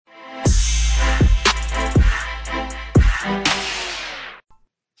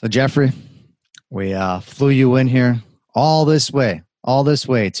So Jeffrey, we flew you in here all this way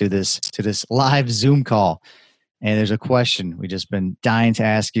to this live Zoom call, and there's a question we just been dying to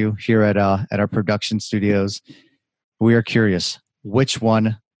ask you here at our production studios. We are curious, which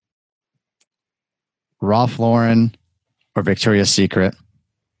one, Ralph Lauren or Victoria's Secret?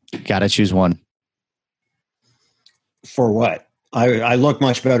 Got to choose one. For what? I look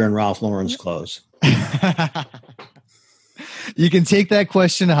much better in Ralph Lauren's clothes. You can take that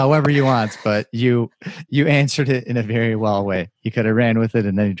question however you want, but you answered it in a very well way. You could have ran with it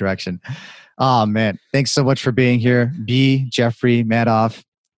in any direction. Oh, man. Thanks so much for being here. Jeffrey Madoff.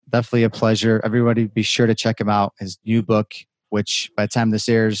 Definitely a pleasure. Everybody be sure to check him out. His new book, which by the time this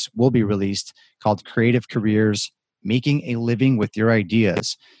airs will be released, called Creative Careers, Making a Living with Your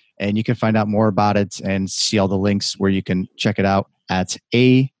Ideas. And you can find out more about it and see all the links where you can check it out at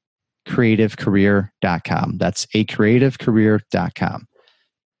acreativecareer.com. That's acreativecareer.com.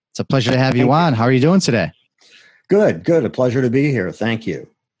 It's a pleasure to have you on. How are you doing today? Good. A pleasure to be here. Thank you.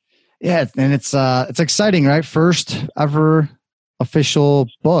 Yeah, and it's exciting, right? First ever official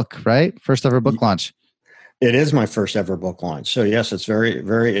book, right? First ever book launch. It is my first ever book launch. So yes, it's very,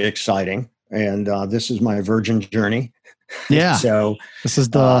 very exciting. And this is my virgin journey. Yeah. So this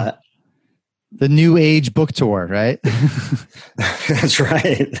is the new age book tour, right? That's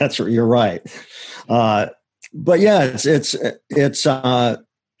right. You're right. But yeah, it's I'm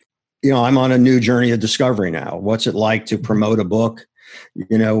on a new journey of discovery now. What's it like to promote a book?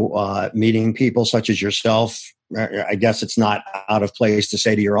 Meeting people such as yourself. I guess it's not out of place to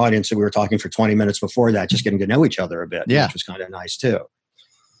say to your audience that we were talking for 20 minutes before that, just getting to know each other a bit, which was kind of nice too.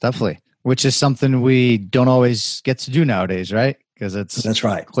 Definitely. Which is something we don't always get to do nowadays, right? Because that's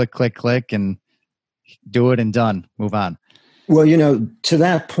right. Click, and do it and done. Move on. Well, to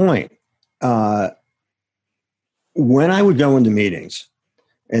that point, when I would go into meetings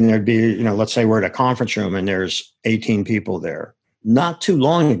and there'd be, let's say we're at a conference room and there's 18 people there. Not too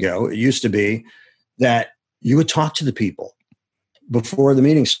long ago, it used to be that you would talk to the people before the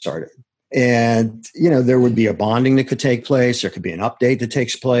meeting started. And, there would be a bonding that could take place. There could be an update that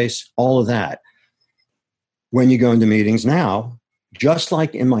takes place, all of that. When you go into meetings now, just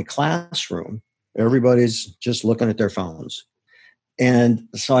like in my classroom, everybody's just looking at their phones. And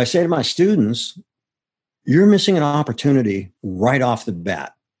so I say to my students, you're missing an opportunity right off the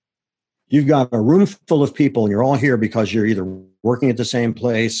bat. You've got a room full of people and you're all here because you're either working at the same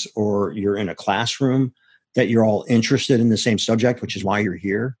place or you're in a classroom that you're all interested in the same subject, which is why you're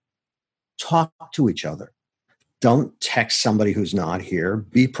here. Talk to each other. Don't text somebody who's not here.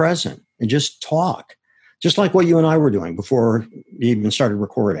 Be present and just talk. Just like what you and I were doing before we even started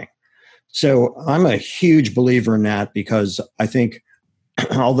recording. So I'm a huge believer in that because I think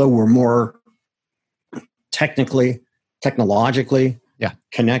although we're more technologically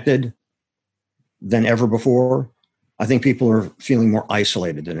connected than ever before, I think people are feeling more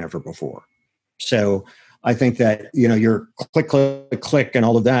isolated than ever before. So I think that, your click and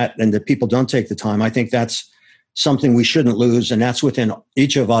all of that, and that people don't take the time. I think that's something we shouldn't lose. And that's within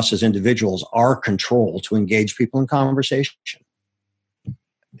each of us as individuals, our control to engage people in conversation.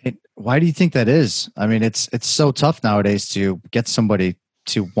 Why do you think that is? I mean, it's so tough nowadays to get somebody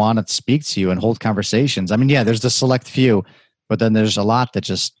to want to speak to you and hold conversations. I mean, yeah, there's the select few, but then there's a lot that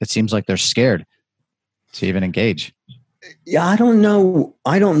just, it seems like they're scared to even engage. Yeah, I don't know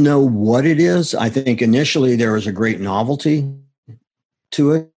what it is. I think initially there was a great novelty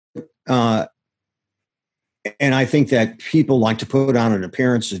to it. And I think that people like to put on an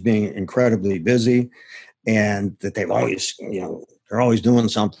appearance as being incredibly busy and that they've always, they're always doing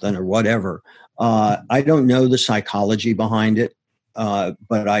something or whatever. I don't know the psychology behind it.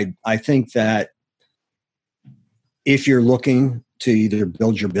 But I think that if you're looking to either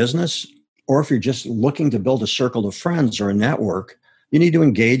build your business or if you're just looking to build a circle of friends or a network, you need to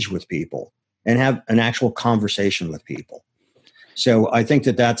engage with people and have an actual conversation with people. So I think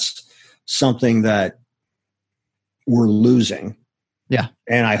that that's something that we're losing. Yeah.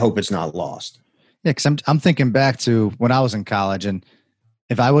 And I hope it's not lost. Yeah, because I'm thinking back to when I was in college, and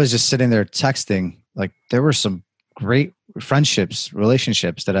if I was just sitting there texting, like there were some great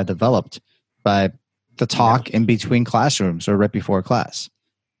relationships that I developed by the talk in between classrooms or right before class.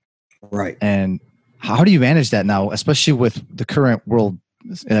 Right. And how do you manage that now, especially with the current world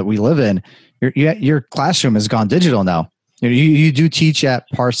that we live in? Your classroom has gone digital now. You do teach at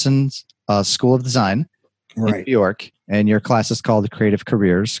Parsons School of Design in New York, and your class is called Creative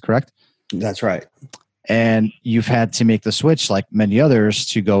Careers, correct? That's right. And you've had to make the switch, like many others,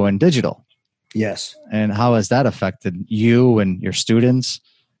 to go in digital. Yes. And how has that affected you and your students?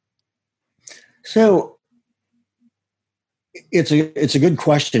 So It's a good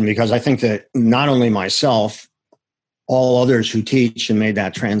question, because I think that not only myself, all others who teach and made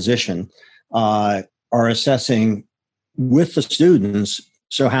that transition are assessing with the students.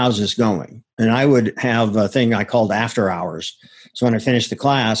 So how's this going? And I would have a thing I called after hours. So when I finished the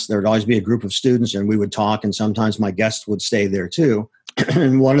class, there would always be a group of students and we would talk, and sometimes my guests would stay there too.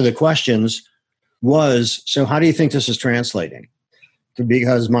 And one of the questions was, so how do you think this is translating?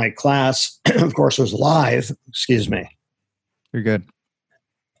 Because my class, of course, was live. Excuse me. You're good.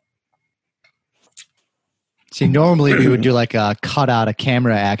 See, normally we would do like a cut out a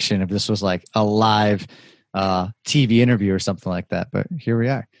camera action if this was like a live TV interview or something like that. But here we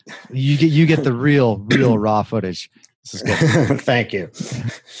are. You get the real raw footage. This is good. Thank you.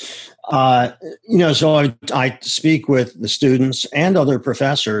 So I speak with the students and other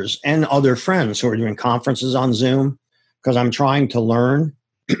professors and other friends who are doing conferences on Zoom, because I'm trying to learn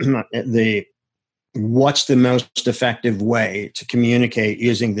what's the most effective way to communicate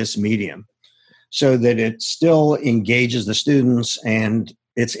using this medium so that it still engages the students and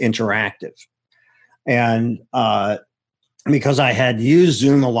it's interactive. And because I had used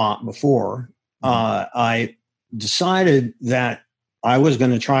Zoom a lot before, I decided that I was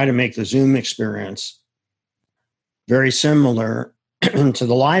going to try to make the Zoom experience very similar to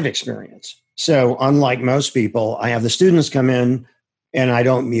the live experience. So unlike most people, I have the students come in and I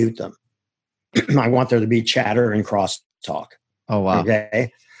don't mute them. I want there to be chatter and crosstalk. Oh, wow.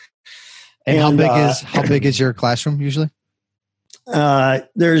 Okay. And how big is your classroom usually?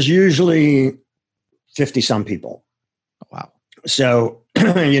 There's usually 50 some people. Oh, wow. So,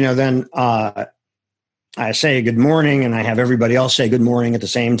 then I say good morning and I have everybody else say good morning at the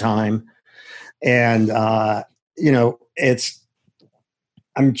same time. And,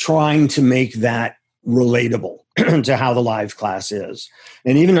 I'm trying to make that relatable to how the live class is.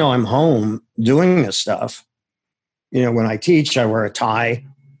 And even though I'm home doing this stuff, when I teach, I wear a tie,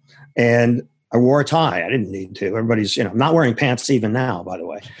 and I wore a tie. I didn't need to. Everybody's, I'm not wearing pants even now, by the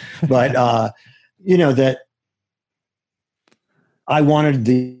way. But, that I wanted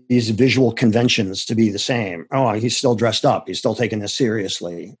these visual conventions to be the same. Oh, he's still dressed up. He's still taking this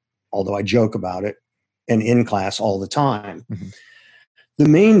seriously, although I joke about it and in class all the time. Mm-hmm. The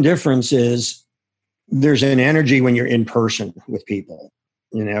main difference is there's an energy when you're in person with people,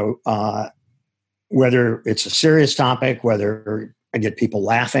 whether it's a serious topic, whether I get people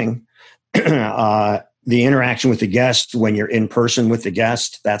laughing, the interaction with the guest when you're in person with the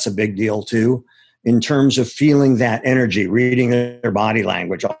guest, that's a big deal too, in terms of feeling that energy, reading their body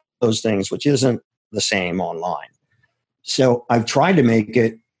language, all those things, which isn't the same online. So I've tried to make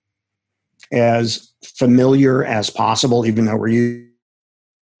it as familiar as possible, even though we're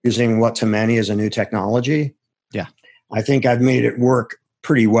using what to many is a new technology. Yeah. I think I've made it work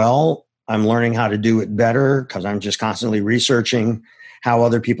pretty well. I'm learning how to do it better because I'm just constantly researching how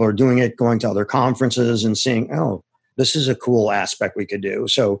other people are doing it, going to other conferences and seeing, oh, this is a cool aspect we could do.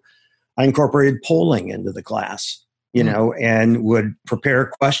 So I incorporated polling into the class, and would prepare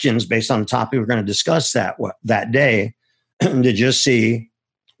questions based on the topic we're going to discuss that day to just see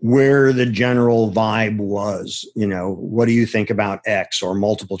where the general vibe was. What do you think about X, or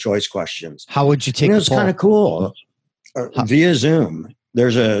multiple choice questions? How would you take It's kind of cool. Via Zoom,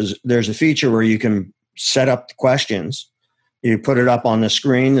 there's a feature where you can set up the questions. You put it up on the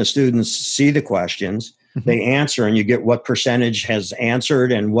screen. The students see the questions. Mm-hmm. They answer, and you get what percentage has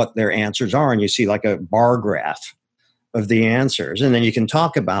answered and what their answers are. And you see like a bar graph of the answers. And then you can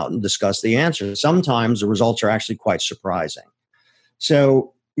talk about and discuss the answers. Sometimes the results are actually quite surprising.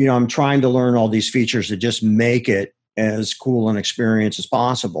 So, I'm trying to learn all these features to just make it as cool an experience as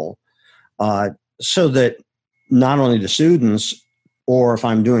possible, so that not only the students, or if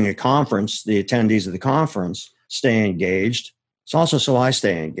I'm doing a conference, the attendees of the conference stay engaged. It's also so I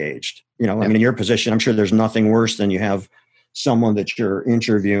stay engaged. In your position, I'm sure there's nothing worse than you have someone that you're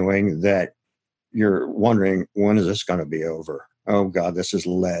interviewing that you're wondering, when is this going to be over? Oh God, this is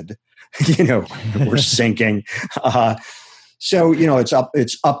lead. We're sinking. So,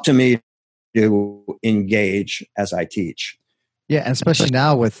 it's up to me to engage as I teach. Yeah, and especially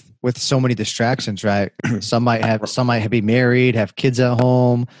now with so many distractions, right? Some might be married, have kids at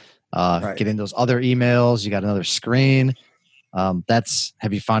home, right. Getting those other emails. You got another screen. Have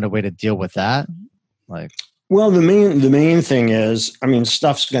you found a way to deal with that? Well, the main thing is,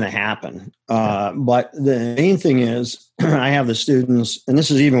 stuff's going to happen. But the main thing is, I have the students, and this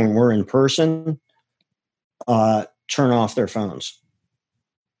is even when we're in person, turn off their phones.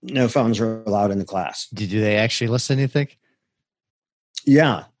 No phones are allowed in the class. Do they actually listen, you think?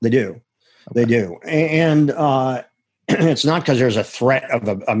 Yeah, they do. Okay. They do. And it's not because there's a threat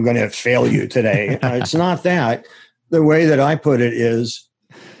of I'm going to fail you today. It's not that. the way that I put it is,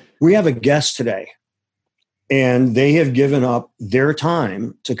 we have a guest today, and they have given up their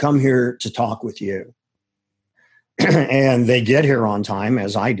time to come here to talk with you. And they get here on time,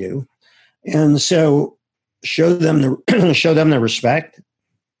 as I do. And so show them the respect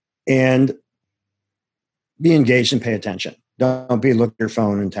and be engaged and pay attention. Don't be looking at your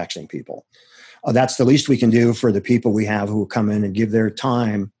phone and texting people. That's the least we can do for the people we have who come in and give their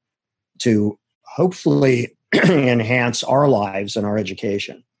time to hopefully enhance our lives and our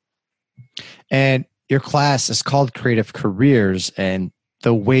education. And your class is called Creative Careers, and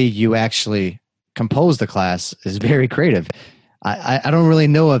the way you actually compose the class is very creative. I don't really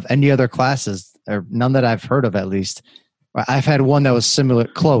know of any other classes, or none that I've heard of at least. I've had one that was similar,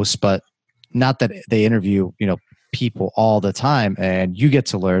 close, but not that they interview, people all the time, and you get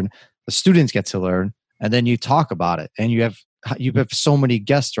to learn, the students get to learn, and then you talk about it. And you have so many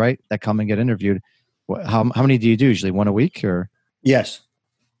guests, right, that come and get interviewed. How many do you do usually? One a week, or? Yes,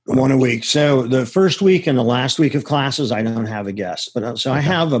 one a week. So the first week and the last week of classes, I don't have a guest, but so I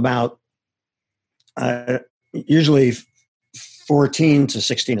have about usually 14 to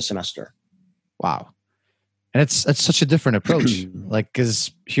 16 a semester. Wow. And it's such a different approach. Like,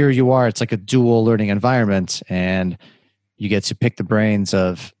 because here you are, it's like a dual learning environment, and you get to pick the brains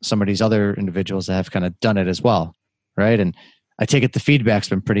of some of these other individuals that have kind of done it as well, right? And I take it the feedback's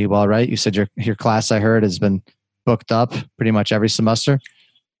been pretty well, right? You said your class, I heard, has been booked up pretty much every semester.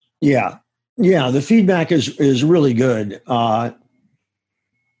 Yeah. The feedback is really good.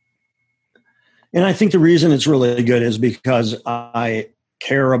 And I think the reason it's really good is because I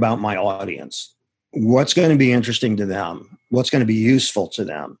care about my audience. What's going to be interesting to them? What's going to be useful to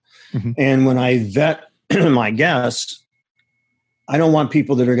them? Mm-hmm. And when I vet my guests, I don't want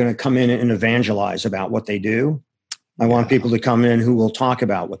people that are going to come in and evangelize about what they do. I want people to come in who will talk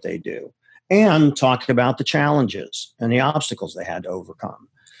about what they do and talk about the challenges and the obstacles they had to overcome.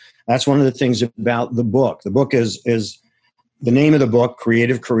 That's one of the things about the book. The book is the name of the book,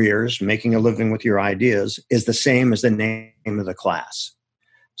 Creative Careers, Making a Living with Your Ideas, is the same as the name of the class.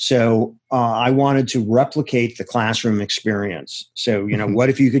 So I wanted to replicate the classroom experience. So, what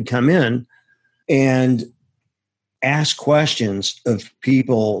if you could come in and ask questions of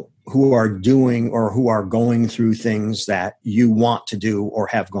people who are doing or who are going through things that you want to do or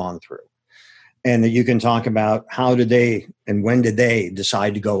have gone through? And that you can talk about how did they and when did they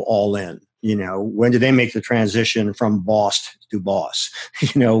decide to go all in? When did they make the transition from boss to boss?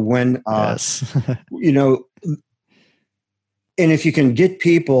 Yes. And if you can get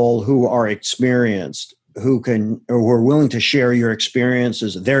people who are experienced, who are willing to share their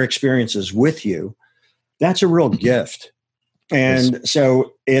experiences with you, that's a real gift. And yes.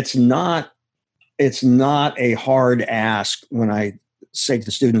 So it's not a hard ask when I say to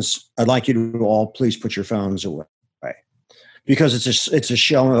the students, I'd like you to all please put your phones away, because it's a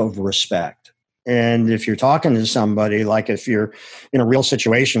show of respect. And if you're talking to somebody, like if you're in a real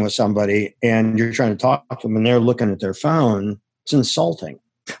situation with somebody and you're trying to talk to them and they're looking at their phone, it's insulting.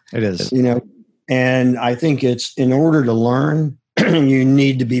 It is. And I think it's, in order to learn, you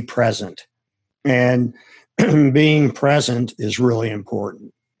need to be present. And being present is really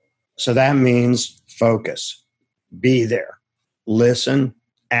important. So that means focus, be there, listen,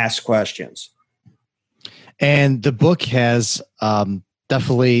 ask questions. And the book has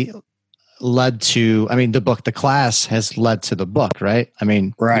definitely led to, the class has led to the book, right?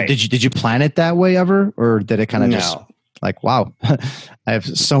 Right. Did you plan it that way ever? Or did it kind of just like, wow, I have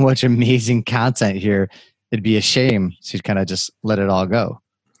so much amazing content here. It'd be a shame to kind of just let it all go.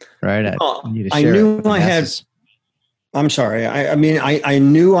 Right. I knew I had, I'm sorry. I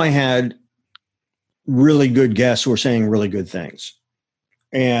knew I had really good guests who were saying really good things,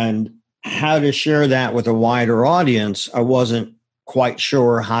 and how to share that with a wider audience, I wasn't quite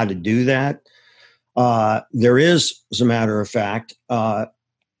sure how to do that. There is, as a matter of fact,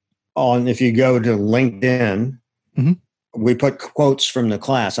 if you go to LinkedIn, mm-hmm. we put quotes from the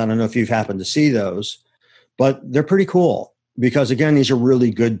class. I don't know if you've happened to see those, but they're pretty cool because, again, these are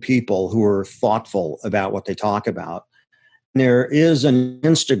really good people who are thoughtful about what they talk about. There is an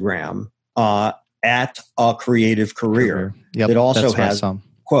Instagram at A Creative Career that also has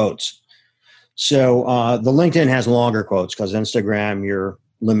quotes. So the LinkedIn has longer quotes because Instagram, you're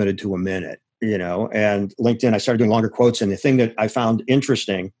limited to a minute, and LinkedIn, I started doing longer quotes. And the thing that I found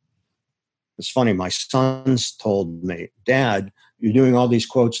interesting, it's funny, my sons told me, Dad, you're doing all these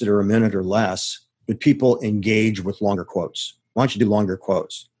quotes that are a minute or less, but people engage with longer quotes. Why don't you do longer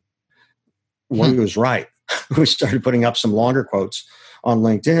quotes? One was right. We started putting up some longer quotes on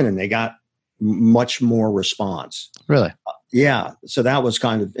LinkedIn, and they got much more response. Really? Yeah. So that was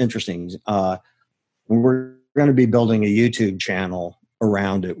kind of interesting. When we're going to be building a YouTube channel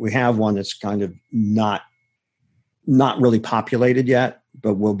around it. We have one that's kind of not really populated yet,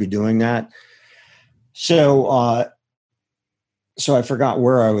 but we'll be doing that. So, so I forgot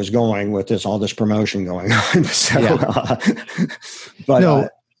where I was going with all this promotion going on. So, Yeah. But No.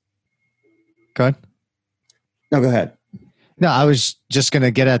 Go ahead. No, go ahead. No, I was just going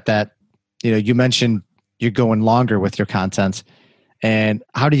to get at that. You mentioned you're going longer with your content. And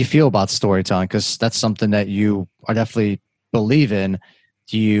how do you feel about storytelling? Because that's something that you are definitely believe in.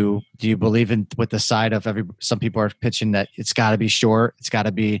 Do you believe in with the side of some people are pitching that it's got to be short, it's got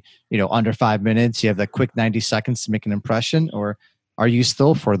to be under 5 minutes. You have that quick 90 seconds to make an impression, or are you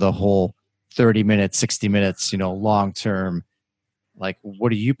still for the whole 30 minutes, 60 minutes, long term? Like, what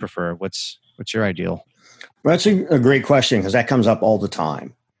do you prefer? What's your ideal? Well, that's a great question because that comes up all the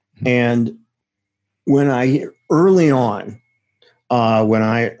time. And early on, when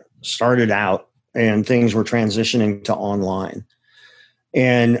I started out and things were transitioning to online,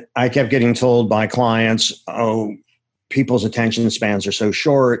 and I kept getting told by clients, oh, people's attention spans are so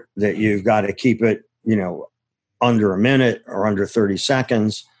short that you've got to keep it, under a minute or under 30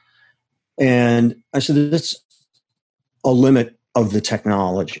 seconds. And I said, that's a limit of the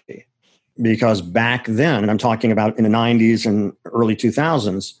technology. Because back then, and I'm talking about in the 90s and early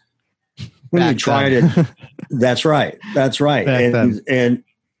 2000s, when you tried it, that's right. And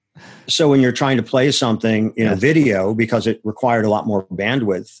so when you're trying to play something, video, because it required a lot more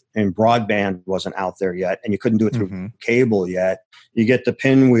bandwidth and broadband wasn't out there yet, and you couldn't do it through cable yet, you get the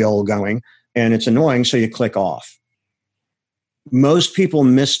pinwheel going and it's annoying. So you click off. Most people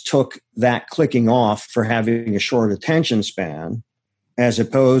mistook that clicking off for having a short attention span, as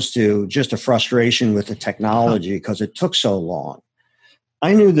opposed to just a frustration with the technology because it took so long.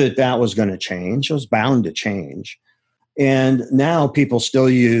 I knew that was going to change. It was bound to change. And now people still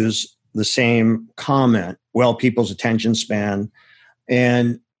use the same comment, well, people's attention span.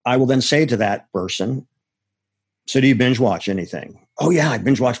 And I will then say to that person, so do you binge watch anything? Oh, yeah, I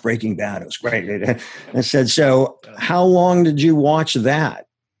binge watched Breaking Bad. It was great. I said, so how long did you watch that?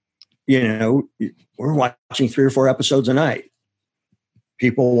 We're watching 3 or 4 episodes a night.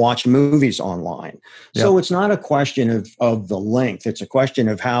 People watch movies online. Yep. So it's not a question of the length. It's a question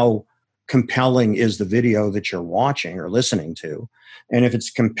of how compelling is the video that you're watching or listening to. And if it's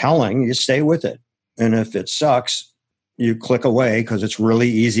compelling, you stay with it. And if it sucks, you click away because it's really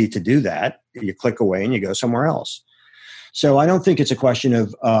easy to do that. You click away and you go somewhere else. So I don't think it's a question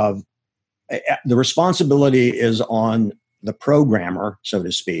of the responsibility is on the programmer, so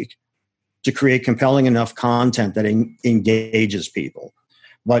to speak, to create compelling enough content that engages people.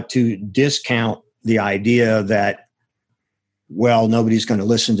 But to discount the idea that, well, nobody's going to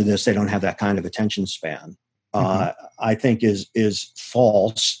listen to this, they don't have that kind of attention span, I think is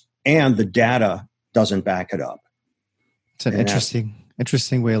false, and the data doesn't back it up. It's an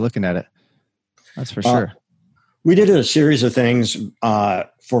interesting way of looking at it. That's for sure. We did a series of things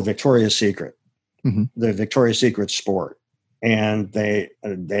for Victoria's Secret, the Victoria's Secret sport. And they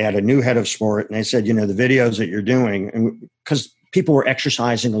had a new head of sport, and they said, the videos that you're doing, and because people were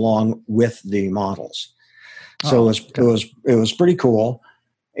exercising along with the models. So it was pretty cool.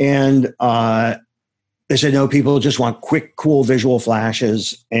 And they said, no, people just want quick, cool visual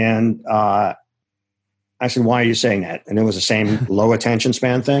flashes. And I said, why are you saying that? And it was the same low attention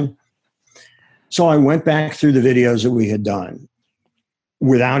span thing. So I went back through the videos that we had done.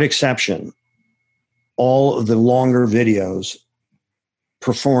 Without exception, all of the longer videos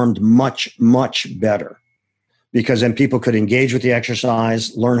performed much, much better, because then people could engage with the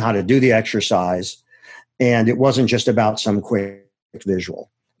exercise, learn how to do the exercise, and it wasn't just about some quick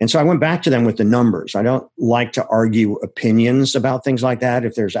visual. And so I went back to them with the numbers. I don't like to argue opinions about things like that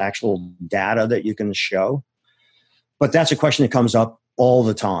if there's actual data that you can show. But that's a question that comes up all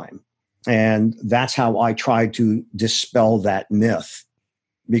the time. And that's how I try to dispel that myth,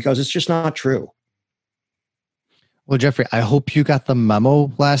 because it's just not true. Well, Jeffrey, I hope you got the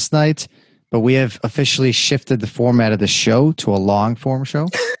memo last night, but we have officially shifted the format of the show to a long form show.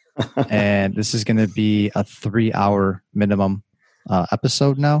 And this is going to be a 3-hour minimum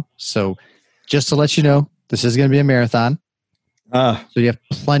episode now. So just to let you know, this is going to be a marathon. So you have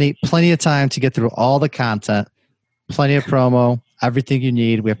plenty of time to get through all the content, plenty of promo, everything you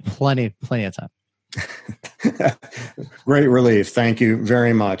need. We have plenty of time. Great relief. Thank you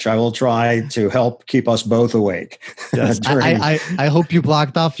very much. I will try to help keep us both awake. Yes. I hope you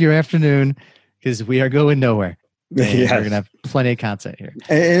blocked off your afternoon, because we are going nowhere. And Yes. we're going to have plenty of content here.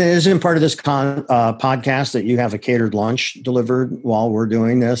 And isn't part of this podcast that you have a catered lunch delivered while we're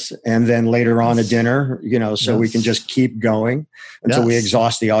doing this, and then later on a dinner, so we can just keep going until we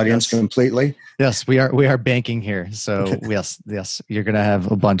exhaust the audience completely? Yes, we are banking here. So yes, you're going to have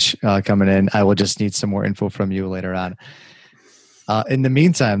a bunch coming in. I will just need some more info from you later on. In the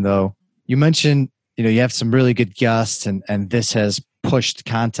meantime, though, you mentioned, you have some really good guests, and this has pushed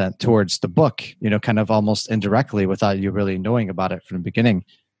content towards the book, kind of almost indirectly without you really knowing about it from the beginning.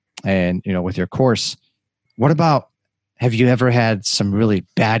 And, with your course, have you ever had some really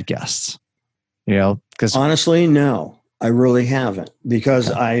bad guests? Because honestly, no, I really haven't,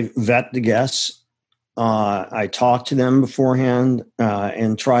 because I vet the guests. I talk to them beforehand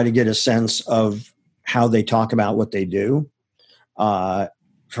and try to get a sense of how they talk about what they do. Try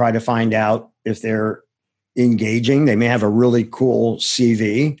to find out if they're engaging. They may have a really cool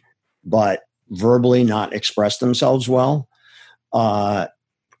CV, but verbally not express themselves well. So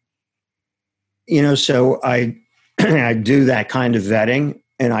I I do that kind of vetting,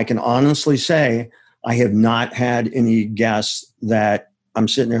 and I can honestly say I have not had any guests that I'm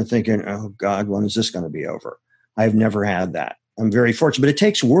sitting there thinking, oh God, when is this going to be over? I've never had that. I'm very fortunate, but it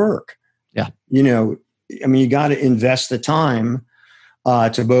takes work. Yeah. You got to invest the time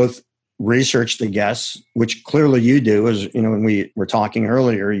to both research the guests, which clearly you do. As when we were talking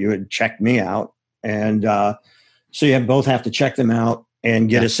earlier, you had checked me out, and so you both have to check them out and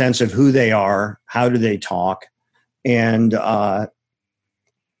get a sense of who they are, how do they talk, and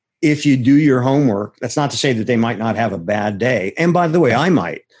if you do your homework, that's not to say that they might not have a bad day. And by the way,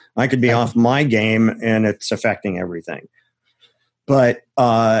 I could be off my game, and it's affecting everything. But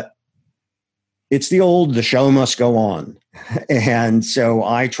it's the show must go on. And so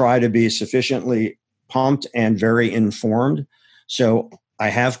I try to be sufficiently pumped and very informed. So I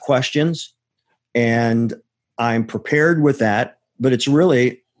have questions, and I'm prepared with that. But it's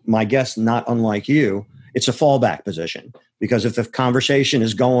really, my guess, not unlike you, it's a fallback position. Because if the conversation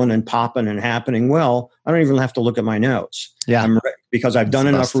is going and popping and happening well, I don't even have to look at my notes. Yeah. Because I've done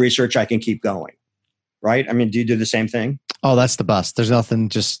enough research, I can keep going. Right? I mean, do you do the same thing? Oh, that's the best. There's nothing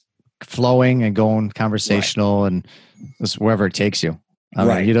just flowing and going conversational, and just wherever it takes you. I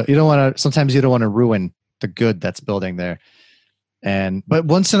mean, you don't want to, sometimes you don't want to ruin the good that's building there. But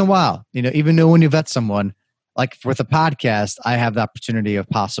once in a while, even though when you vet someone, like with a podcast, I have the opportunity of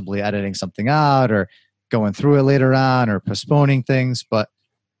possibly editing something out or going through it later on or postponing things. But,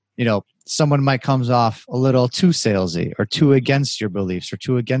 someone might comes off a little too salesy or too against your beliefs or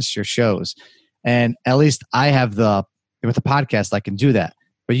too against your shows. And at least I have with the podcast, I can do that.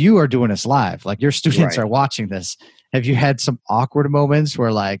 But you are doing this live. Like, your students are watching this. Have you had some awkward moments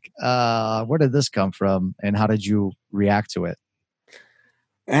where where did this come from? And how did you react to it?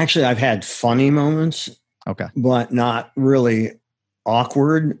 Actually, I've had funny moments. Okay. But not really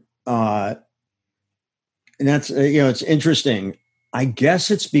awkward. And that's, it's interesting. I guess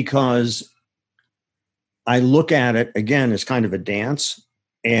it's because I look at it, again, as kind of a dance.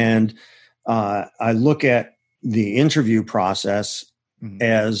 And I look at the interview process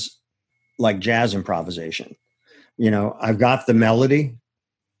as like jazz improvisation. I've got the melody,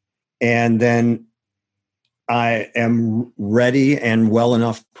 and then I am ready and well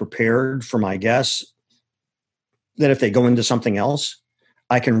enough prepared for my guests that if they go into something else,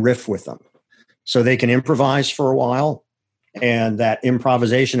 I can riff with them. So they can improvise for a while. And that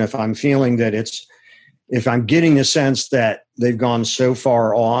improvisation, if I'm feeling that if I'm getting the sense that they've gone so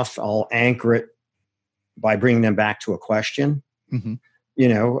far off, I'll anchor it by bringing them back to a question,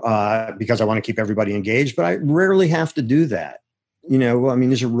 because I want to keep everybody engaged. But I rarely have to do that.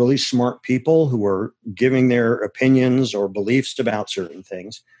 These are really smart people who are giving their opinions or beliefs about certain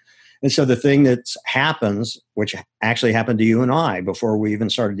things. And so the thing that happens, which actually happened to you and I before we even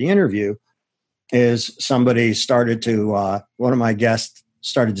started the interview, is somebody started to, one of my guests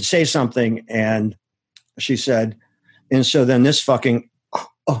started to say something, and she said, and so then this fucking,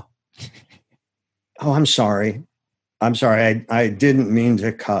 I'm sorry. I didn't mean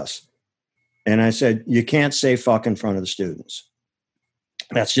to cuss. And I said, you can't say fuck in front of the students.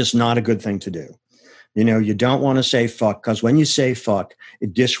 That's just not a good thing to do. You don't want to say fuck, because when you say fuck,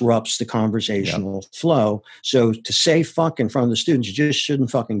 it disrupts the conversational flow. So to say fuck in front of the students, you just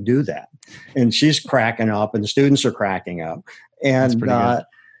shouldn't fucking do that. And she's cracking up, and the students are cracking up. And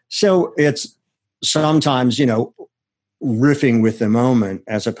so it's sometimes, riffing with the moment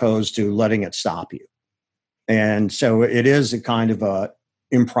as opposed to letting it stop you. And so it is a kind of a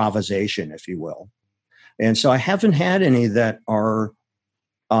improvisation, if you will. And so I haven't had any that are,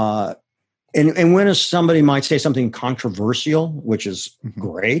 and when somebody might say something controversial, which is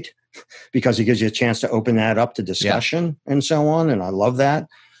great, because it gives you a chance to open that up to discussion and so on. And I love that.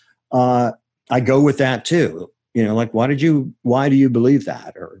 I go with that too. Like, why do you believe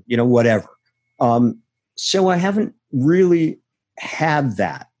that? Or, whatever. So I haven't really had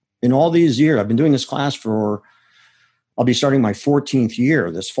that in all these years. I've been doing this class I'll be starting my 14th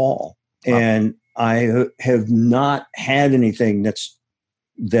year this fall. Wow. And I have not had anything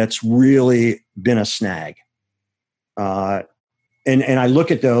that's really been a snag. And I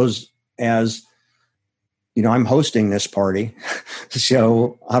look at those as, I'm hosting this party.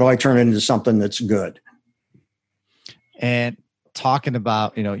 So how do I turn it into something that's good? And talking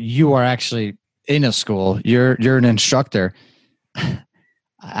about, you are actually in a school, you're an instructor.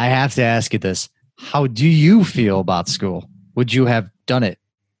 I have to ask you this. How do you feel about school? Would you have done it?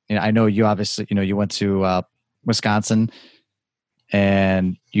 I know you obviously, you went to Wisconsin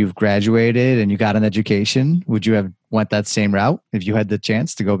and you've graduated and you got an education. Would you have went that same route if you had the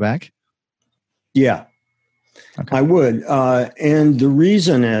chance to go back? Yeah, okay. I would. And the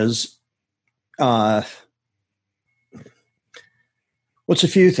reason is, it's a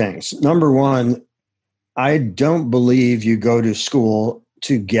few things. Number one, I don't believe you go to school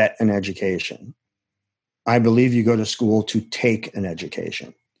to get an education. I believe you go to school to take an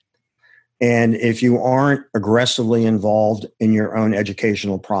education. And if you aren't aggressively involved in your own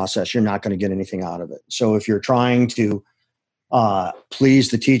educational process, you're not going to get anything out of it. So if you're trying to please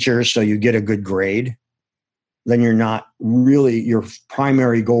the teachers so you get a good grade, then you're not really, your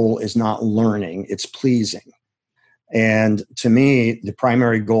primary goal is not learning, it's pleasing. And to me, the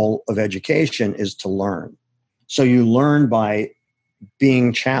primary goal of education is to learn. So you learn by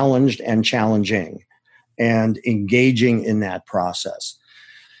being challenged and challenging and engaging in that process.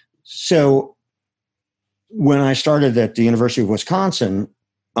 So when I started at the University of Wisconsin,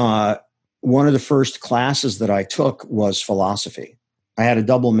 one of the first classes that I took was philosophy. I had a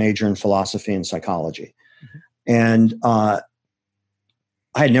double major in philosophy and psychology. Mm-hmm. And I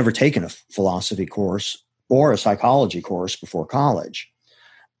had never taken a philosophy course or a psychology course before college.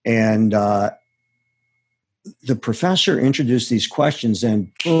 And the professor introduced these questions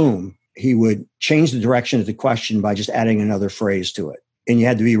and boom, he would change the direction of the question by just adding another phrase to it. And you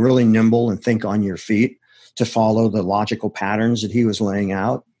had to be really nimble and think on your feet to follow the logical patterns that he was laying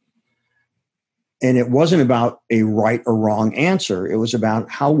out. And it wasn't about a right or wrong answer. It was about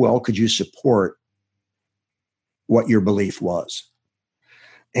how well could you support what your belief was.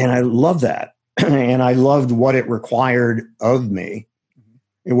 And I love that. And I loved what it required of me.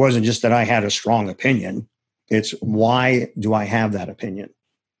 It wasn't just that I had a strong opinion. It's why do I have that opinion?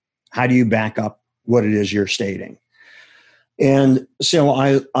 How do you back up what it is you're stating? And so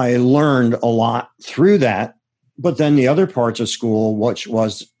I learned a lot through that. But then the other parts of school, which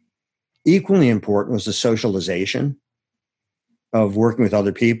was equally important, was the socialization of working with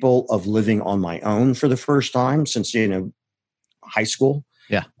other people, of living on my own for the first time since, high school.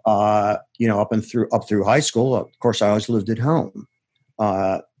 Yeah. Up through high school, of course, I always lived at home.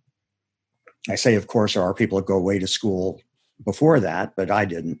 I say, of course, there are people that go away to school before that, but I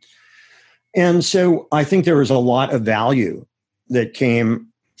didn't. And so I think there was a lot of value that came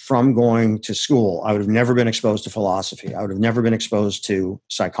from going to school. I would have never been exposed to philosophy. I would have never been exposed to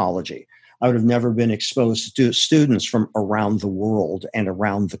psychology. I would have never been exposed to students from around the world and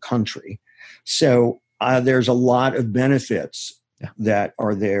around the country. So there's a lot of benefits that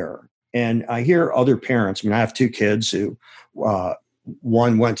are there. And I hear other parents, I have two kids who,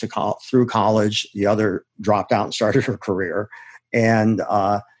 one went to through college, the other dropped out and started her career. And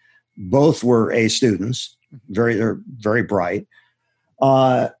both were A students, they're very bright.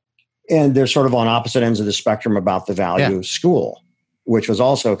 And they're sort of on opposite ends of the spectrum about the value of school, which was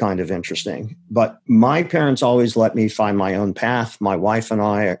also kind of interesting. But my parents always let me find my own path. My wife and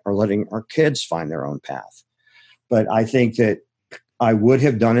I are letting our kids find their own path. But I think that I would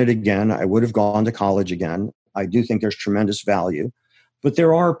have done it again. I would have gone to college again. I do think there's tremendous value. But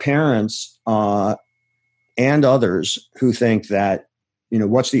there are parents and others who think that,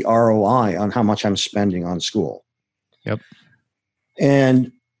 what's the ROI on how much I'm spending on school? Yep.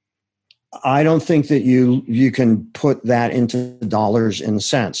 And I don't think that you can put that into dollars and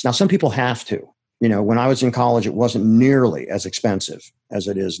cents. Now, some people have to. When I was in college, it wasn't nearly as expensive as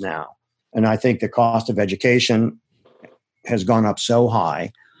it is now. And I think the cost of education has gone up so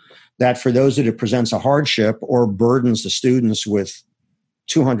high that for those that it presents a hardship or burdens the students with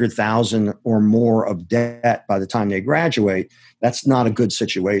 $200,000 or more of debt by the time they graduate, that's not a good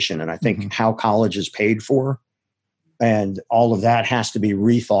situation. And I think how college is paid for and all of that has to be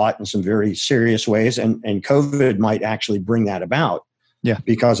rethought in some very serious ways. And COVID might actually bring that about. Yeah.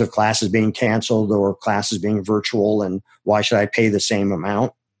 Because of classes being canceled or classes being virtual. And why should I pay the same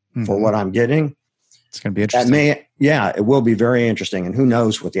amount? for what I'm getting, it's going to be interesting. It will be very interesting. And who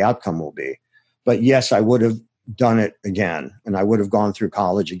knows what the outcome will be. But yes, I would have done it again, and I would have gone through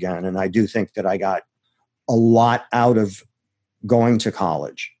college again. And I do think that I got a lot out of going to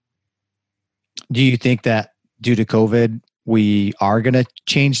college. Do you think that due to COVID, we are going to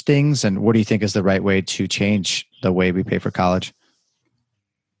change things? And what do you think is the right way to change the way we pay for college?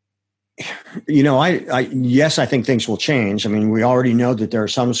 Yes, I think things will change. I mean, we already know that there are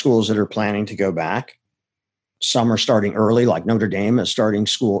some schools that are planning to go back. Some are starting early, like Notre Dame is starting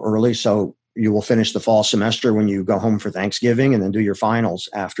school early. So you will finish the fall semester when you go home for Thanksgiving and then do your finals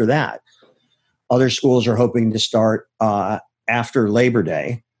after that. Other schools are hoping to start after Labor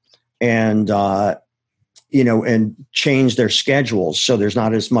Day and change their schedules so there's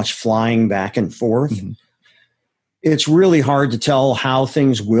not as much flying back and forth. Mm-hmm. It's really hard to tell how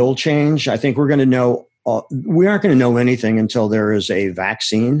things will change. I think we're going to know, we aren't going to know anything until there is a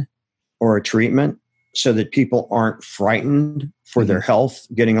vaccine or a treatment so that people aren't frightened for their health,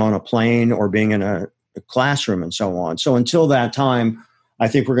 getting on a plane or being in a classroom and so on. So until that time, I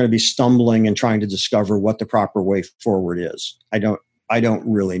think we're going to be stumbling and trying to discover what the proper way forward is. I don't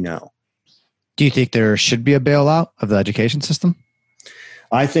really know. Do you think there should be a bailout of the education system?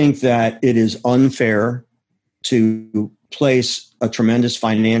 I think that it is unfair to place a tremendous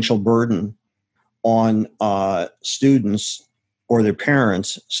financial burden on students or their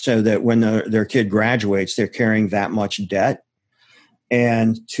parents so that when their kid graduates, they're carrying that much debt.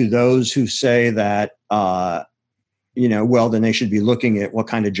 And to those who say that, then they should be looking at what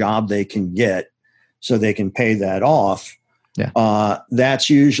kind of job they can get so they can pay that off. Yeah. That's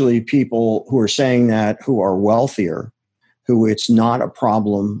usually people who are saying that who are wealthier, who it's not a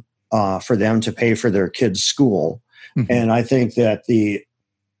problem for them to pay for their kids' school. Mm-hmm. And I think that the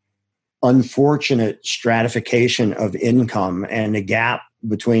unfortunate stratification of income and the gap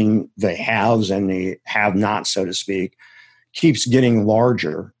between the haves and the have-nots, so to speak, keeps getting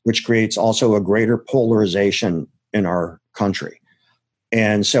larger, which creates also a greater polarization in our country.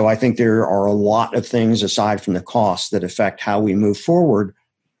 And so I think there are a lot of things aside from the costs that affect how we move forward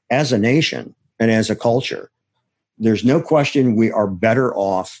as a nation and as a culture. There's no question we are better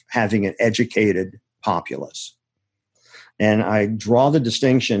off having an educated populace. And I draw the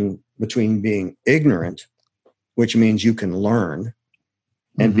distinction between being ignorant, which means you can learn,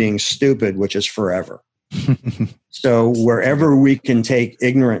 and being stupid, which is forever. So wherever we can take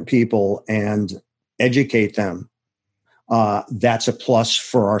ignorant people and educate them, that's a plus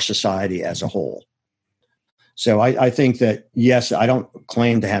for our society as a whole. So I think that, yes, I don't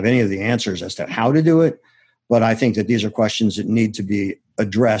claim to have any of the answers as to how to do it, but I think that these are questions that need to be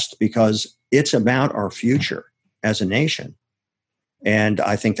addressed because it's about our future as a nation. And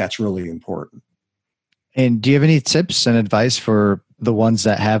I think that's really important. And do you have any tips and advice for the ones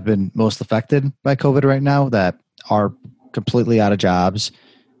that have been most affected by COVID right now that are completely out of jobs,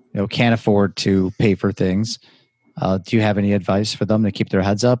 can't afford to pay for things? Do you have any advice for them to keep their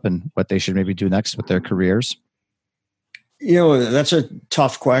heads up and what they should maybe do next with their careers? That's a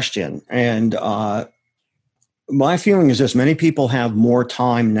tough question. And my feeling is this: many people have more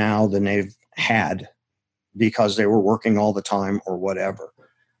time now than they've had because they were working all the time or whatever.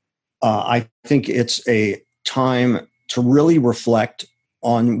 I think it's a time to really reflect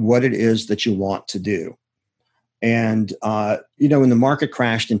on what it is that you want to do. And, when the market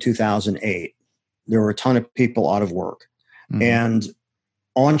crashed in 2008, there were a ton of people out of work. Mm-hmm. And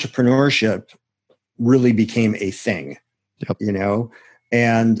entrepreneurship really became a thing,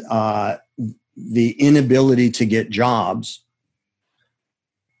 and the inability to get jobs,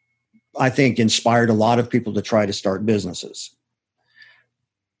 I think, inspired a lot of people to try to start businesses.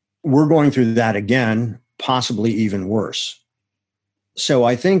 We're going through that again, possibly even worse. So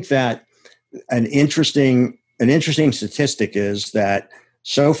I think that an interesting statistic is that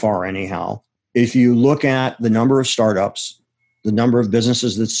so far, anyhow, if you look at the number of startups, the number of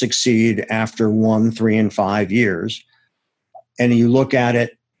businesses that succeed after 1, 3, and 5 years, and you look at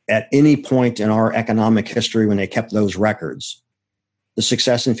it at any point in our economic history when they kept those records, the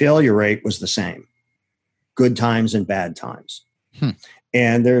success and failure rate was the same, good times and bad times.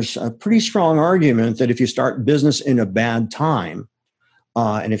 And there's a pretty strong argument that if you start business in a bad time,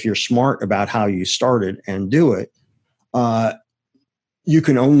 and if you're smart about how you started and do it, you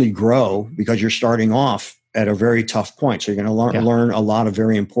can only grow because you're starting off at a very tough point. So you're going to learn a lot of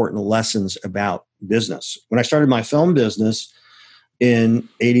very important lessons about business. When I started my film business in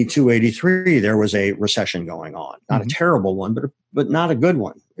 82, 83, there was a recession going on. Not a terrible one, but not a good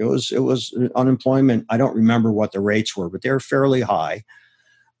one. It was unemployment. I don't remember what the rates were, but they were fairly high.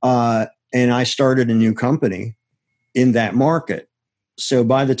 And I started a new company in that market. So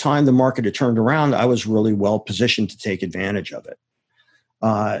by the time the market had turned around, I was really well positioned to take advantage of it.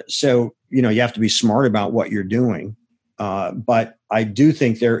 So, you have to be smart about what you're doing. But I do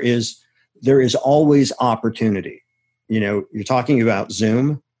think there is always opportunity. You're talking about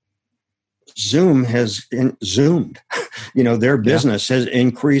Zoom. Zoom has zoomed. Their business has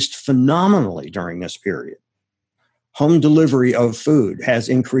increased phenomenally during this period. Home delivery of food has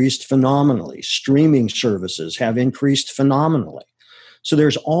increased phenomenally. Streaming services have increased phenomenally. So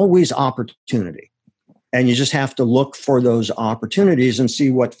there's always opportunity. And you just have to look for those opportunities and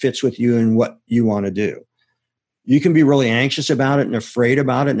see what fits with you and what you want to do. You can be really anxious about it and afraid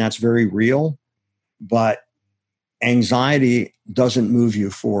about it, and that's very real. But anxiety doesn't move you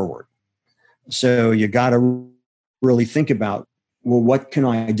forward. So you got to really think about, well, what can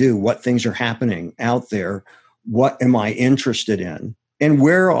I do? What things are happening out there? What am I interested in? And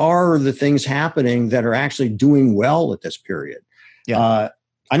where are the things happening that are actually doing well at this period? Yeah.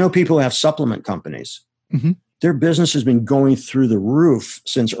 I know people who have supplement companies. Mm-hmm. Their business has been going through the roof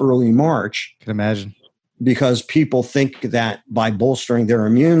since early March. Can imagine. Because people think that by bolstering their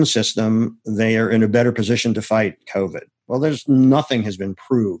immune system, they are in a better position to fight COVID. Well, nothing has been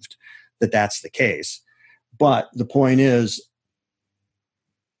proved that that's the case. But the point is,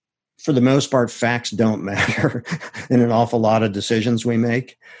 for the most part, facts don't matter in an awful lot of decisions we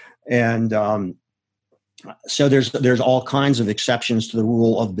make. And so there's all kinds of exceptions to the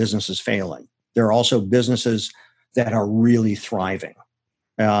rule of businesses failing. There are also businesses that are really thriving.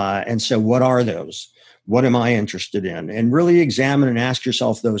 And so what are those? What am I interested in? And really examine and ask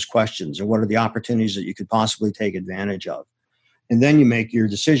yourself those questions. And what are the opportunities that you could possibly take advantage of? And then you make your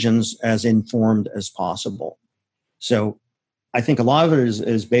decisions as informed as possible. So I think a lot of it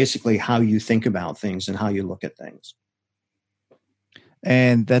is basically how you think about things and how you look at things.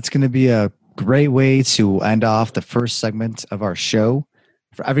 And that's going to be a great way to end off the first segment of our show.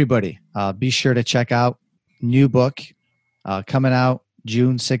 For everybody, be sure to check out new book coming out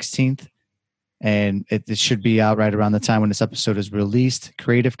June 16th. And it should be out right around the time when this episode is released.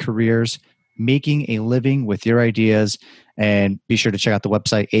 Creative Careers, Making a Living with Your Ideas. And be sure to check out the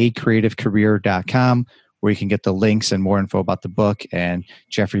website, acreativecareer.com, where you can get the links and more info about the book and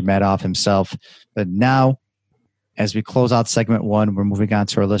Jeffrey Madoff himself. But now, as we close out segment one, we're moving on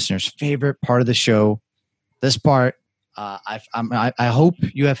to our listeners' favorite part of the show. This part, I hope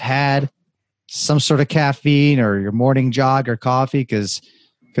you have had some sort of caffeine or your morning jog or coffee because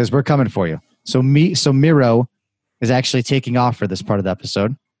we're coming for you. So Miro is actually taking off for this part of the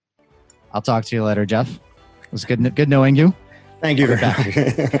episode. I'll talk to you later, Jeff. It was good knowing you. Thank you.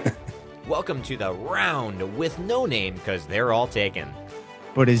 Back. Welcome to the round with no name because they're all taken.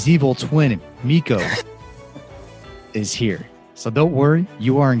 But his evil twin, Miko, is here. So don't worry,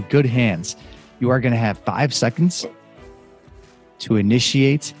 you are in good hands. You are going to have 5 seconds to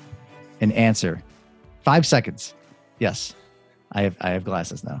initiate an answer. 5 seconds. Yes, I have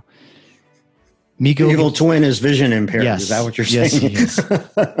glasses now. Miko, the evil twin is vision impaired. Yes, is that what you're saying? Yes, he is.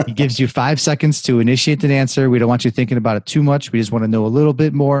 He gives you 5 seconds to initiate an answer. We don't want you thinking about it too much. We just want to know a little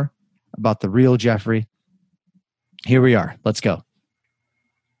bit more about the real Jeffrey. Here we are. Let's go.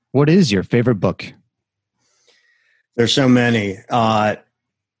 What is your favorite book? There's so many. To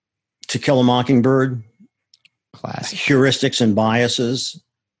Kill a Mockingbird. Classic. Heuristics and Biases.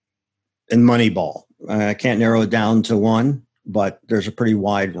 And Moneyball. I can't narrow it down to one, but there's a pretty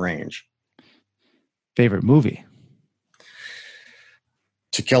wide range. Favorite movie?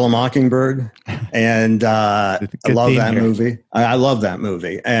 To Kill a Mockingbird. And I love that movie. I love that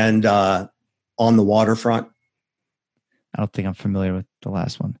movie. And On the Waterfront. I don't think I'm familiar with the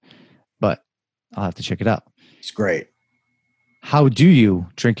last one, but I'll have to check it out. It's great. How do you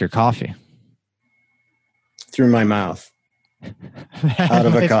drink your coffee? Through my mouth. Out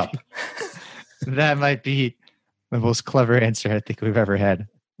of a cup. That might be the most clever answer I think we've ever had.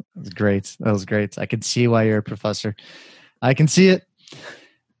 That was great. I can see why you're a professor. I can see it.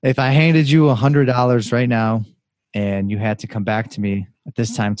 If I handed you $100 right now and you had to come back to me at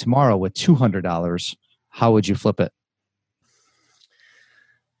this time tomorrow with $200, how would you flip it?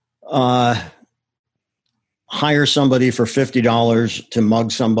 Hire somebody for $50 to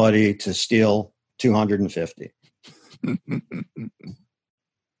mug somebody to steal $250.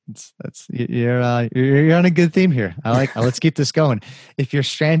 You're on a good theme here. Let's keep this going. If you're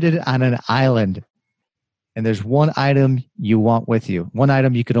stranded on an island and there's one item you want with you, one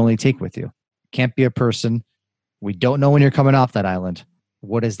item you could only take with you, can't be a person. We don't know when you're coming off that island.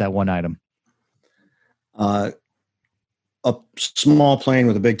 What is that one item? A small plane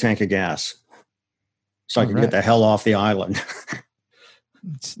with a big tank of gas, so I can get the hell off the island.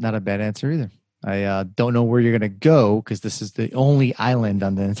 It's not a bad answer either. I don't know where you're going to go because this is the only island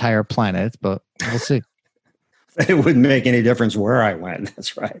on the entire planet, but we'll see. It wouldn't make any difference where I went.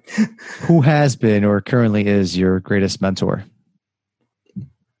 That's right. Who has been or currently is your greatest mentor?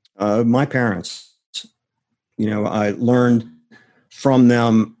 My parents. I learned from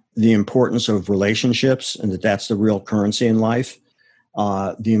them the importance of relationships and that's the real currency in life.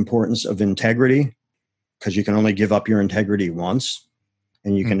 The importance of integrity, because you can only give up your integrity once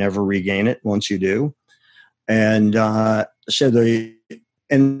and you can never regain it once you do. And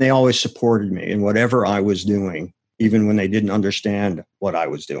they always supported me in whatever I was doing, even when they didn't understand what I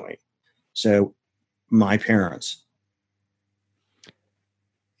was doing. So my parents.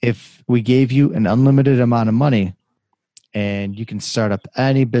 If we gave you an unlimited amount of money and you can start up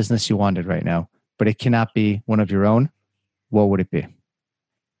any business you wanted right now, but it cannot be one of your own, what would it be?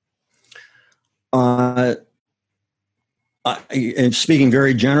 And speaking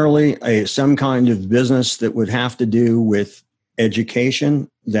very generally, some kind of business that would have to do with education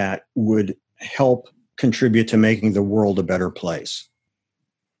that would help contribute to making the world a better place.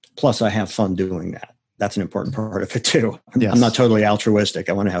 Plus, I have fun doing that. That's an important part of it too. Yes. I'm not totally altruistic.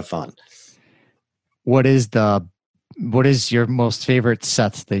 I want to have fun. What is your most favorite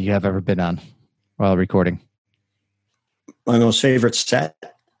set that you have ever been on while recording? My most favorite set?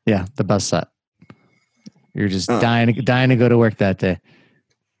 Yeah, the best set. You're just dying to go to work that day.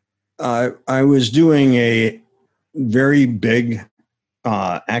 I was doing a very big,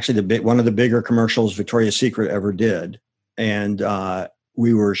 actually one of the bigger commercials Victoria's Secret ever did, and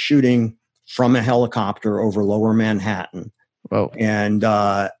we were shooting from a helicopter over Lower Manhattan. Whoa! And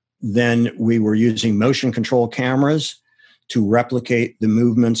then we were using motion control cameras to replicate the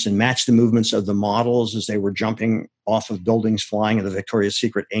movements and match the movements of the models as they were jumping off of buildings, flying in the Victoria's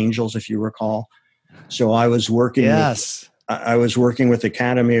Secret Angels, if you recall. So I was working. Yes. I was working with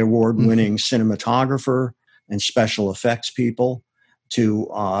Academy Award-winning cinematographer and special effects people to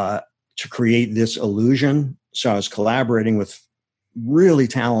create this illusion. So I was collaborating with really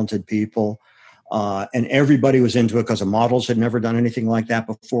talented people, and everybody was into it because the models had never done anything like that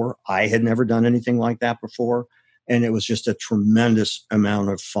before. I had never done anything like that before, and it was just a tremendous amount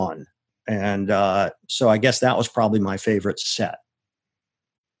of fun. And so I guess that was probably my favorite set.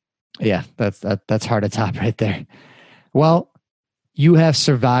 Yeah, that's hard to top right there. Well, you have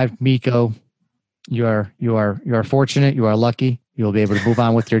survived MECO. You are fortunate. You are lucky. You'll be able to move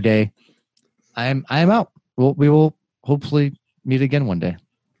on with your day. I am out. We will hopefully meet again one day.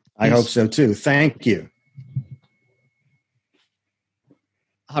 I hope so too. Thank you.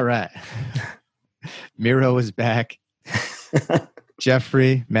 All right. Miro is back.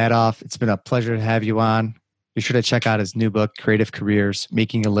 Jeffrey Madoff, it's been a pleasure to have you on. Be sure to check out his new book, Creative Careers,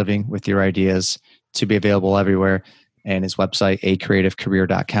 Making a Living with Your Ideas, to be available everywhere, and his website,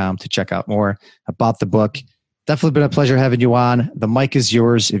 acreativecareer.com, to check out more about the book. Definitely been a pleasure having you on. The mic is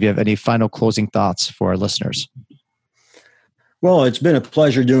yours if you have any final closing thoughts for our listeners. Well, it's been a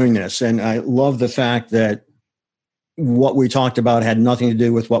pleasure doing this, and I love the fact that what we talked about had nothing to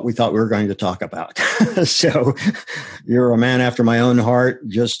do with what we thought we were going to talk about. So you're a man after my own heart.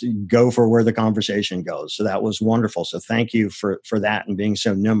 Just go for where the conversation goes. So that was wonderful. So thank you for that and being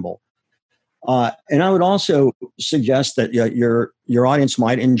so nimble. And I would also suggest that your audience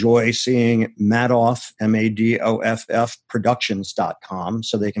might enjoy seeing Madoff, Madoff Productions.com,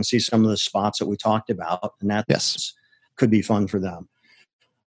 so they can see some of the spots that we talked about, and that could be fun for them.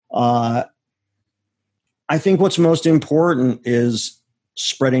 I think what's most important is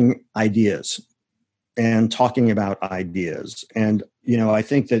spreading ideas and talking about ideas. And, I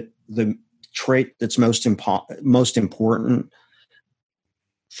think that the trait that's most important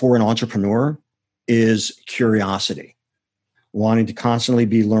for an entrepreneur is curiosity, wanting to constantly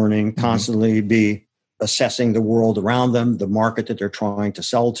be learning, constantly be assessing the world around them, the market that they're trying to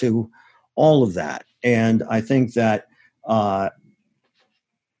sell to, all of that. And I think that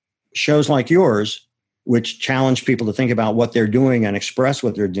shows like yours, which challenge people to think about what they're doing and express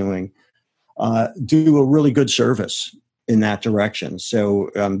what they're doing, do a really good service in that direction.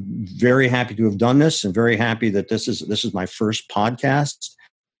 So I'm very happy to have done this, and very happy that this is my first podcast.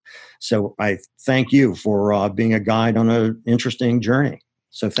 So I thank you for being a guide on an interesting journey.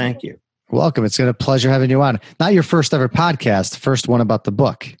 So thank you. Welcome. It's been a pleasure having you on. Not your first ever podcast, first one about the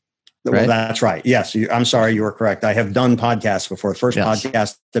book. Right? Well, that's right. Yes. I'm sorry. You were correct. I have done podcasts before. First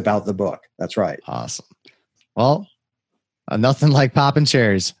podcast about the book. That's right. Awesome. Well, nothing like popping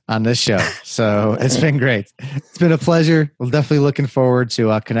cherries on this show. So it's been great. It's been a pleasure. We're definitely looking forward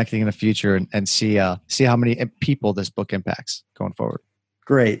to connecting in the future and see how many people this book impacts going forward.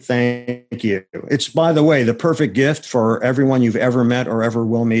 Great. Thank you. It's, by the way, the perfect gift for everyone you've ever met or ever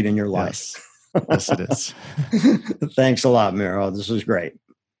will meet in your life. Yes, it is. Thanks a lot, Miro. This was great.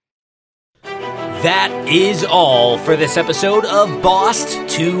 That is all for this episode of Boss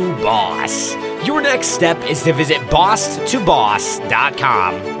to Boss. Your next step is to visit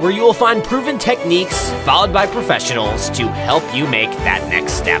bosstoboss.com, where you will find proven techniques followed by professionals to help you make that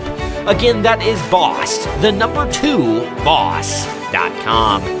next step. Again, that is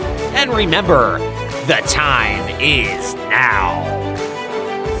boss2boss.com. And remember, the time is now.